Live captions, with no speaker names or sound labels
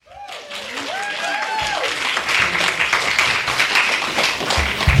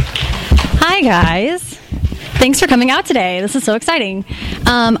Hi, guys. Thanks for coming out today. This is so exciting.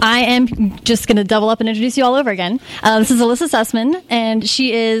 I am just going to double up and introduce you all over again. This is Elissa Sussman, and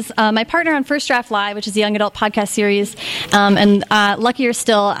she is my partner on First Draft Live, which is a young adult podcast series. And luckier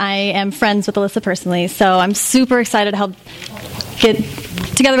still, I am friends with Elissa personally, so I'm super excited to help get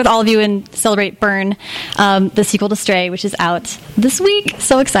together with all of you and celebrate Burn, the sequel to Stray, which is out this week.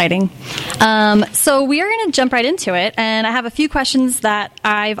 So exciting. So we are going to jump right into it, and I have a few questions that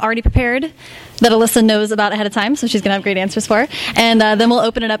I've already prepared that Elissa knows about ahead of time, so she's going to have great answers for. And then we'll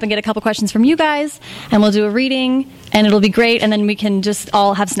open it up and get a couple questions from you guys, and we'll do a reading, and it'll be great, and then we can just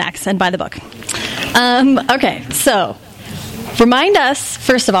all have snacks and buy the book. Okay, so remind us,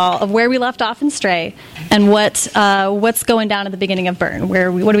 first of all, of where we left off in Stray and what's going down at the beginning of Burn.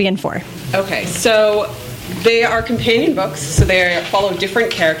 What are we in for? Okay, so they are companion books, so they follow different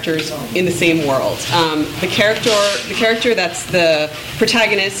characters in the same world. The character that's the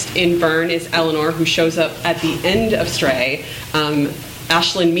protagonist in Burn is Elanor, who shows up at the end of Stray.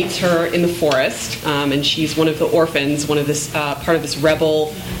 Aislynn meets her in the forest, and she's one of the orphans, one of this part of this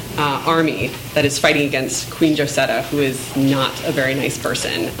rebel army that is fighting against Queen Josetta, who is not a very nice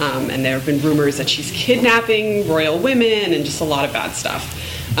person. And there have been rumors that she's kidnapping royal women and just a lot of bad stuff.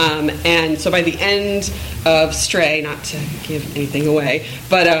 And so by the end of Stray, not to give anything away,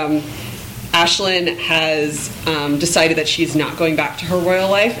 but Aislynn has decided that she's not going back to her royal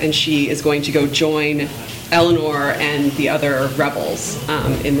life, and she is going to go join Elanor and the other rebels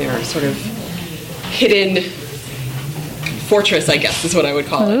in their sort of hidden fortress, I guess is what I would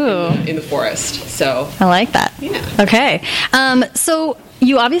call it, in the forest. So I like that. Yeah. Okay. So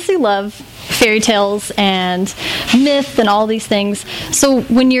you obviously love fairy tales and myth and all these things. So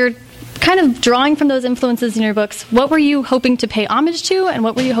when you're kind of drawing from those influences in your books, what were you hoping to pay homage to, and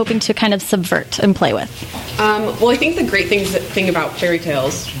what were you hoping to kind of subvert and play with? Well, I think the great thing about fairy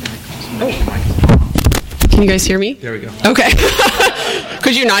tales... Can you guys hear me? There we go. Okay.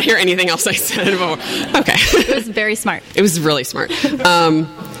 Could you not hear anything else I said before? Okay. It was very smart. It was really smart. The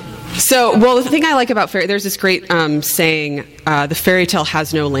thing I like about there's this great saying, the fairy tale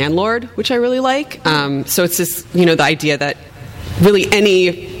has no landlord, which I really like. So it's this, the idea that really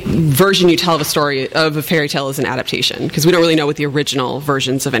any version you tell of a story of a fairy tale is an adaptation, because we don't really know what the original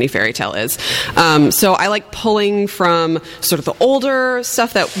versions of any fairy tale is. So I like pulling from sort of the older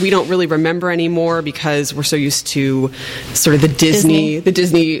stuff that we don't really remember anymore because we're so used to sort of the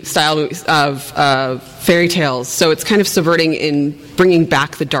Disney style movies of fairy tales. So it's kind of subverting in bringing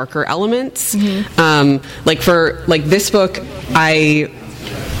back the darker elements. Mm-hmm. Like this book,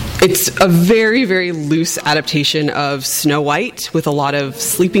 it's a very, very loose adaptation of Snow White with a lot of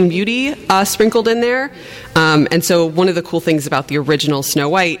Sleeping Beauty sprinkled in there. And so one of the cool things about the original Snow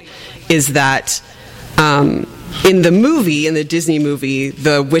White is that in the Disney movie,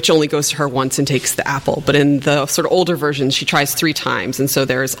 the witch only goes to her once and takes the apple. But in the sort of older versions, she tries 3 times. And so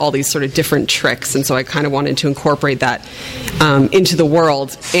there's all these sort of different tricks. And so I kind of wanted to incorporate that into the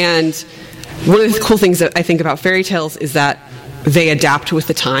world. And one of the cool things that I think about fairy tales is that they adapt with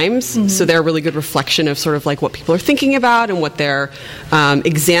the times, mm-hmm. So they're a really good reflection of sort of like what people are thinking about and what they're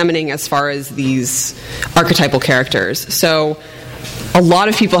examining as far as these archetypal characters. So a lot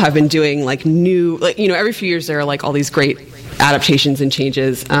of people have been doing every few years there are like all these great adaptations and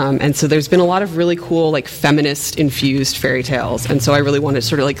changes, and so there's been a lot of really cool like feminist infused fairy tales, and so I really want to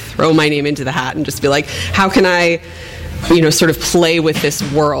sort of like throw my name into the hat and just be like, how can I sort of play with this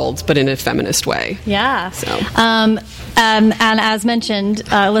world, but in a feminist way. Yeah. So. And as mentioned,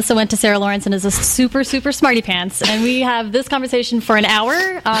 Elissa went to Sarah Lawrence and is a super, super smarty pants. And we have this conversation for an hour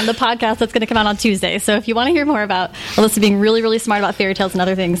on the podcast that's going to come out on Tuesday. So if you want to hear more about Elissa being really, really smart about fairy tales and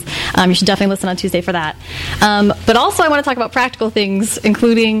other things, you should definitely listen on Tuesday for that. But also I want to talk about practical things,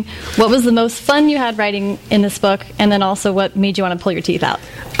 including what was the most fun you had writing in this book, and then also what made you want to pull your teeth out.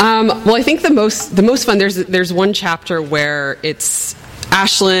 Well, I think the most fun, there's one chapter where it's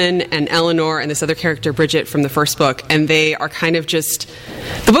Aislynn and Elanor and this other character, Bridget, from the first book, and they are kind of just...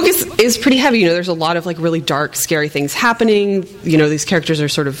 The book is pretty heavy. There's a lot of like really dark, scary things happening. These characters are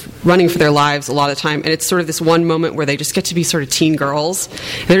sort of running for their lives a lot of the time, and it's sort of this one moment where they just get to be sort of teen girls.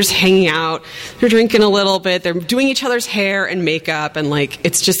 They're just hanging out, they're drinking a little bit, they're doing each other's hair and makeup, and like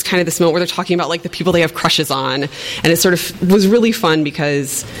it's just kind of this moment where they're talking about like the people they have crushes on, and it sort of was really fun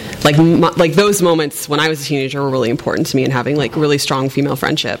because like those moments when I was a teenager were really important to me, and having like really strong female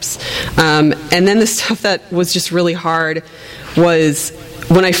friendships. And then the stuff that was just really hard was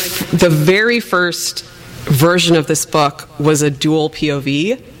when the very first version of this book was a dual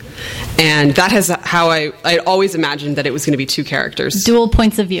POV, and that has how I always imagined that it was going to be 2 characters, dual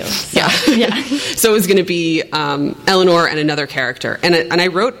points of view. So, yeah. So it was going to be Elanor and another character, and I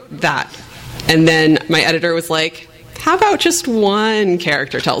wrote that And then my editor was like, how about just one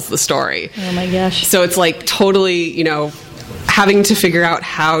character tells the story? Oh my gosh. So it's like totally, having to figure out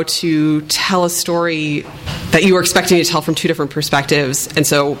how to tell a story that you were expecting to tell from two different perspectives. And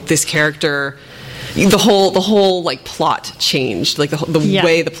so this character, the whole like plot changed, like the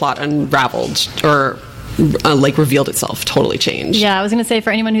way the plot unraveled or like revealed itself totally changed. Yeah, I was going to say, for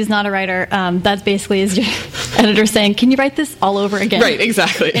anyone who's not a writer, that's basically is your editor saying, can you write this all over again? Right,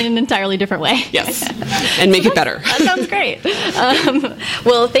 exactly. In an entirely different way. Yes, and make it better. That sounds great.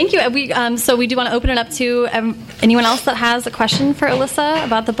 Well, thank you. So we do want to open it up to anyone else that has a question for Elissa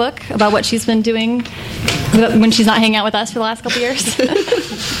about the book, about what she's been doing when she's not hanging out with us for the last couple of years.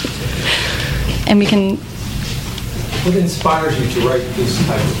 And we can... What inspires you to write this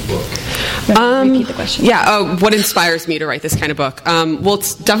type of book? Repeat the question. Yeah, what inspires me to write this kind of book? Well,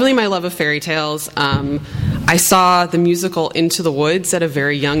 it's definitely my love of fairy tales. I saw the musical Into the Woods at a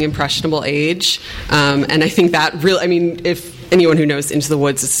very young, impressionable age. And I think that really, if anyone who knows Into the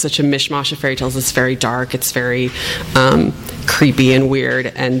Woods, it's such a mishmash of fairy tales. It's very dark. It's very creepy and weird.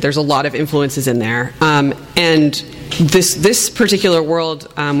 And there's a lot of influences in there. And this particular world,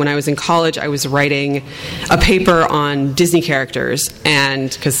 when I was in college, I was writing a paper on Disney characters, and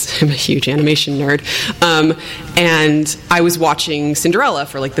because I'm a huge animation nerd, and I was watching Cinderella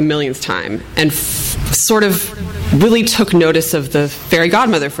for like the millionth time, and sort of really took notice of the fairy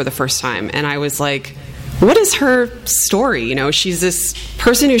godmother for the first time, and I was like, what is her story? She's this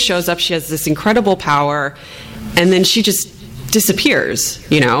person who shows up, she has this incredible power, and then she just disappears,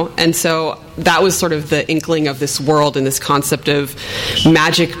 and so that was sort of the inkling of this world and this concept of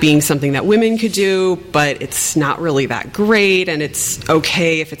magic being something that women could do, but it's not really that great, and it's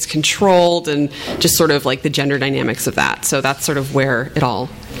okay if it's controlled, and just sort of like the gender dynamics of that. So that's sort of where it all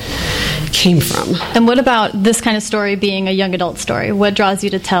came from. And what about this kind of story being a young adult story? What draws you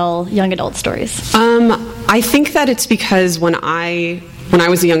to tell young adult stories? I think that it's because when I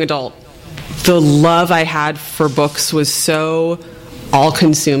was a young adult, the love I had for books was so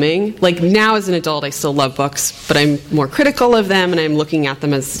all-consuming. Like now as an adult, I still love books, but I'm more critical of them, and I'm looking at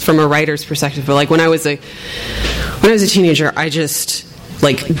them as from a writer's perspective. But like when I was a teenager, I just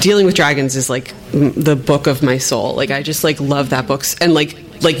like Dealing with Dragons is like the book of my soul. Like I just like love that book, and like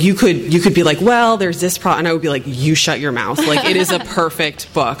you could be like, well, there's this problem, and I would be like, you shut your mouth. Like it is a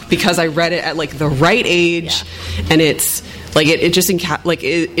perfect book because I read it at like the right age, and it's like it just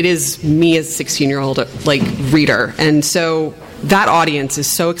it is me as a 16-year-old like reader, and so that audience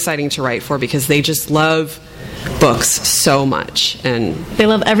is so exciting to write for because they just love books so much, and they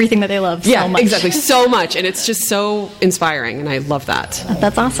love everything that they love so much. Yeah, exactly, so much, and it's just so inspiring, and I love that.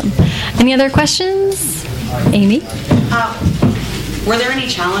 That's awesome. Any other questions? Amy? Were there any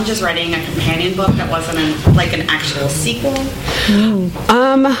challenges writing a companion book that wasn't an actual sequel?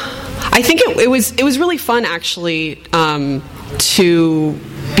 I think it was really fun actually to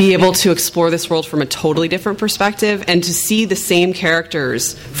be able to explore this world from a totally different perspective and to see the same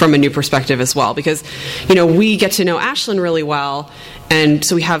characters from a new perspective as well, because we get to know Aislynn really well, and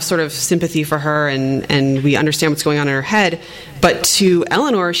so we have sort of sympathy for her and we understand what's going on in her head. But to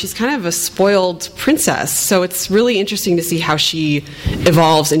Elanor, she's kind of a spoiled princess, so it's really interesting to see how she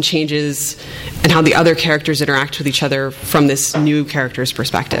evolves and changes and how the other characters interact with each other from this new character's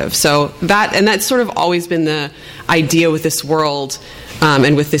perspective. So that's sort of always been the idea with this world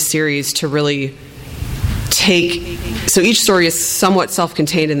and with this series, to really so each story is somewhat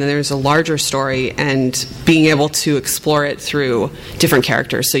self-contained, and then there's a larger story, and being able to explore it through different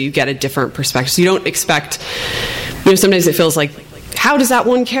characters, so you get a different perspective. So you don't expect, sometimes it feels like, how does that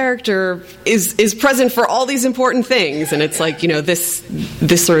one character is present for all these important things? And it's like, this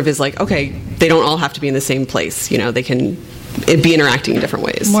sort of is like, okay, they don't all have to be in the same place. They can be interacting in different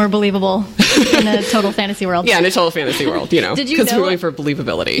ways. More believable in a total fantasy world. Yeah, in a total fantasy world, because we're going for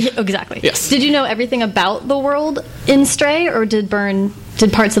believability. Exactly. Yes. Did you know everything about the world in Stray, or did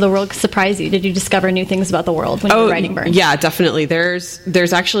parts of the world surprise you? Did you discover new things about the world when you were writing Burn? Yeah, definitely.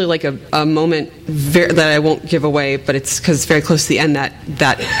 There's actually like a moment that I won't give away, but it's because it's very close to the end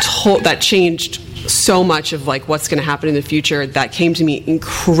that changed so much of like what's going to happen in the future, that came to me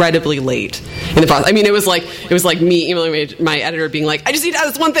incredibly late in the process. I mean, it was like me emailing my editor being like, I just need to add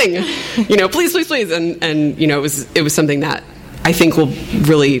this one thing, please, and it was something that I think will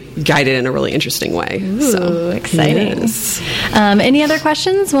really guide it in a really interesting way. Ooh, so exciting. Yes. Any other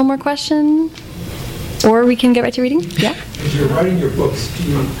questions? One more question, or we can get right to reading. Yeah. As you're writing your books, do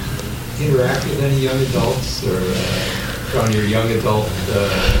you interact with any young adults, or on your young adult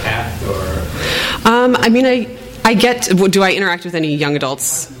path, or? I get. Do I interact with any young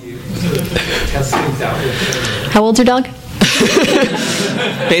adults? You sort of test things out with them? How old's your dog?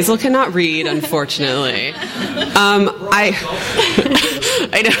 Basil cannot read, unfortunately.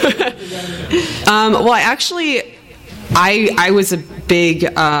 I was a big,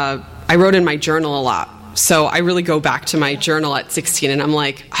 I wrote in my journal a lot. So I really go back to my journal at 16 and I'm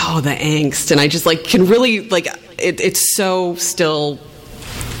like, oh, the angst. And I just can really, it's so still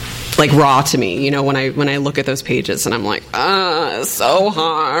raw to me, when I look at those pages and I'm like, it's so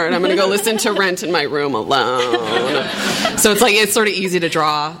hard. I'm going to go listen to Rent in my room alone. So it's sort of easy to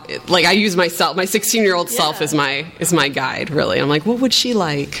draw. I use myself, my 16-year-old self is my guide, really. I'm like, what would she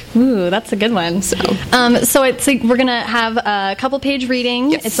like? Ooh, that's a good one. So it's we're going to have a couple page reading.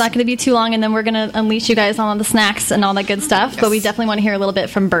 Yes. It's not going to be too long, and then we're going to unleash you guys on all the snacks and all that good stuff. Yes. But we definitely want to hear a little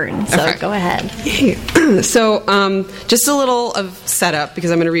bit from Burn. So okay. Go ahead. So just a little of setup, because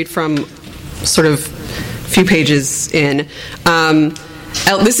I'm going to read from sort of few pages in.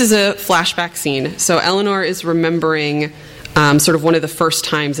 This is a flashback scene. So Elanor is remembering sort of one of the first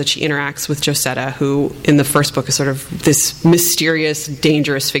times that she interacts with Josetta, who in the first book is sort of this mysterious,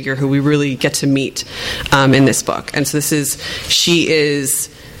 dangerous figure who we really get to meet in this book. And so she is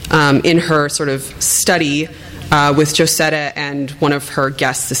in her sort of study with Josetta and one of her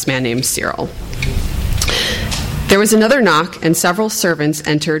guests, this man named Cyril. There was another knock, and several servants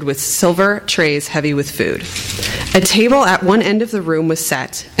entered with silver trays heavy with food. A table at one end of the room was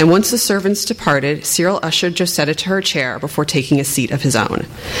set, and once the servants departed, Cyril ushered Josetta to her chair before taking a seat of his own.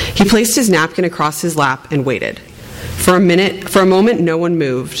 He placed his napkin across his lap and waited. For a moment, no one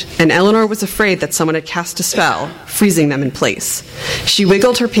moved, and Elanor was afraid that someone had cast a spell, freezing them in place. She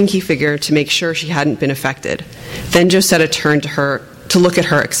wiggled her pinky finger to make sure she hadn't been affected. Then Josetta turned to look at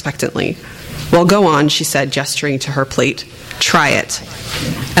her expectantly. "Well, go on," she said, gesturing to her plate. "Try it."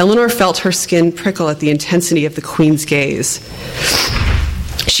 Elanor felt her skin prickle at the intensity of the queen's gaze.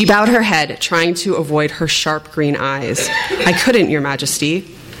 She bowed her head, trying to avoid her sharp green eyes. "I couldn't, Your Majesty."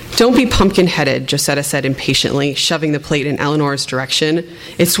 "Don't be pumpkin-headed," Josetta said impatiently, shoving the plate in Eleanor's direction.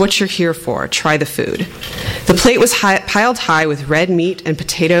 "It's what you're here for. Try the food." The plate was piled high with red meat and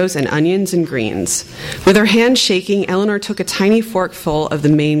potatoes and onions and greens. With her hand shaking, Elanor took a tiny forkful of the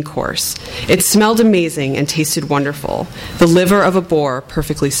main course. It smelled amazing and tasted wonderful, the liver of a boar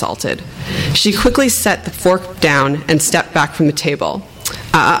perfectly salted. She quickly set the fork down and stepped back from the table.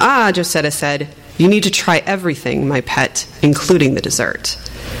 Josetta said. "You need to try everything, my pet, including the dessert."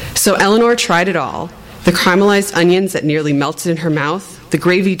 So Elanor tried it all, the caramelized onions that nearly melted in her mouth, the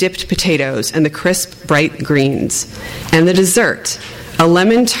gravy-dipped potatoes, and the crisp, bright greens. And the dessert, a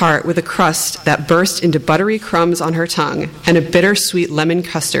lemon tart with a crust that burst into buttery crumbs on her tongue, and a bittersweet lemon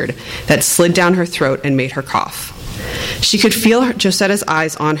custard that slid down her throat and made her cough. She could feel Josetta's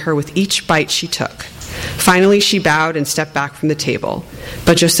eyes on her with each bite she took. Finally, she bowed and stepped back from the table,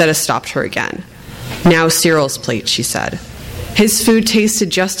 but Josetta stopped her again. "Now Cyril's plate," she said. His food tasted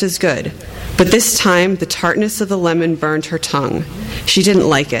just as good, but this time the tartness of the lemon burned her tongue. She didn't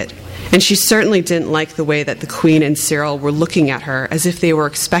like it, and she certainly didn't like the way that the Queen and Cyril were looking at her as if they were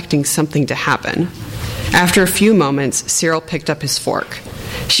expecting something to happen. After a few moments, Cyril picked up his fork.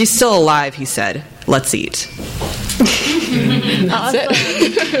 "She's still alive," he said. "Let's eat." Awesome. All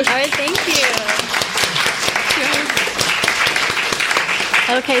right, thank you.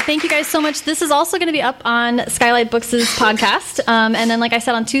 Okay, thank you guys so much. This is also going to be up on Skylight Books' podcast. And then, like I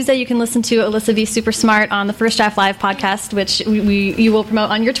said, on Tuesday, you can listen to Elissa V. Super Smart on the First Draft Live podcast, which you will promote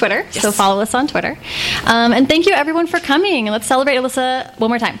on your Twitter. Yes. So follow us on Twitter. And thank you, everyone, for coming. Let's celebrate Elissa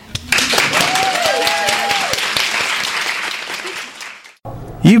one more time.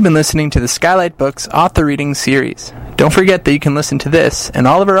 You've been listening to the Skylight Books Author Reading Series. Don't forget that you can listen to this and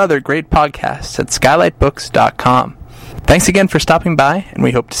all of our other great podcasts at skylightbooks.com. Thanks again for stopping by, and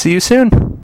we hope to see you soon.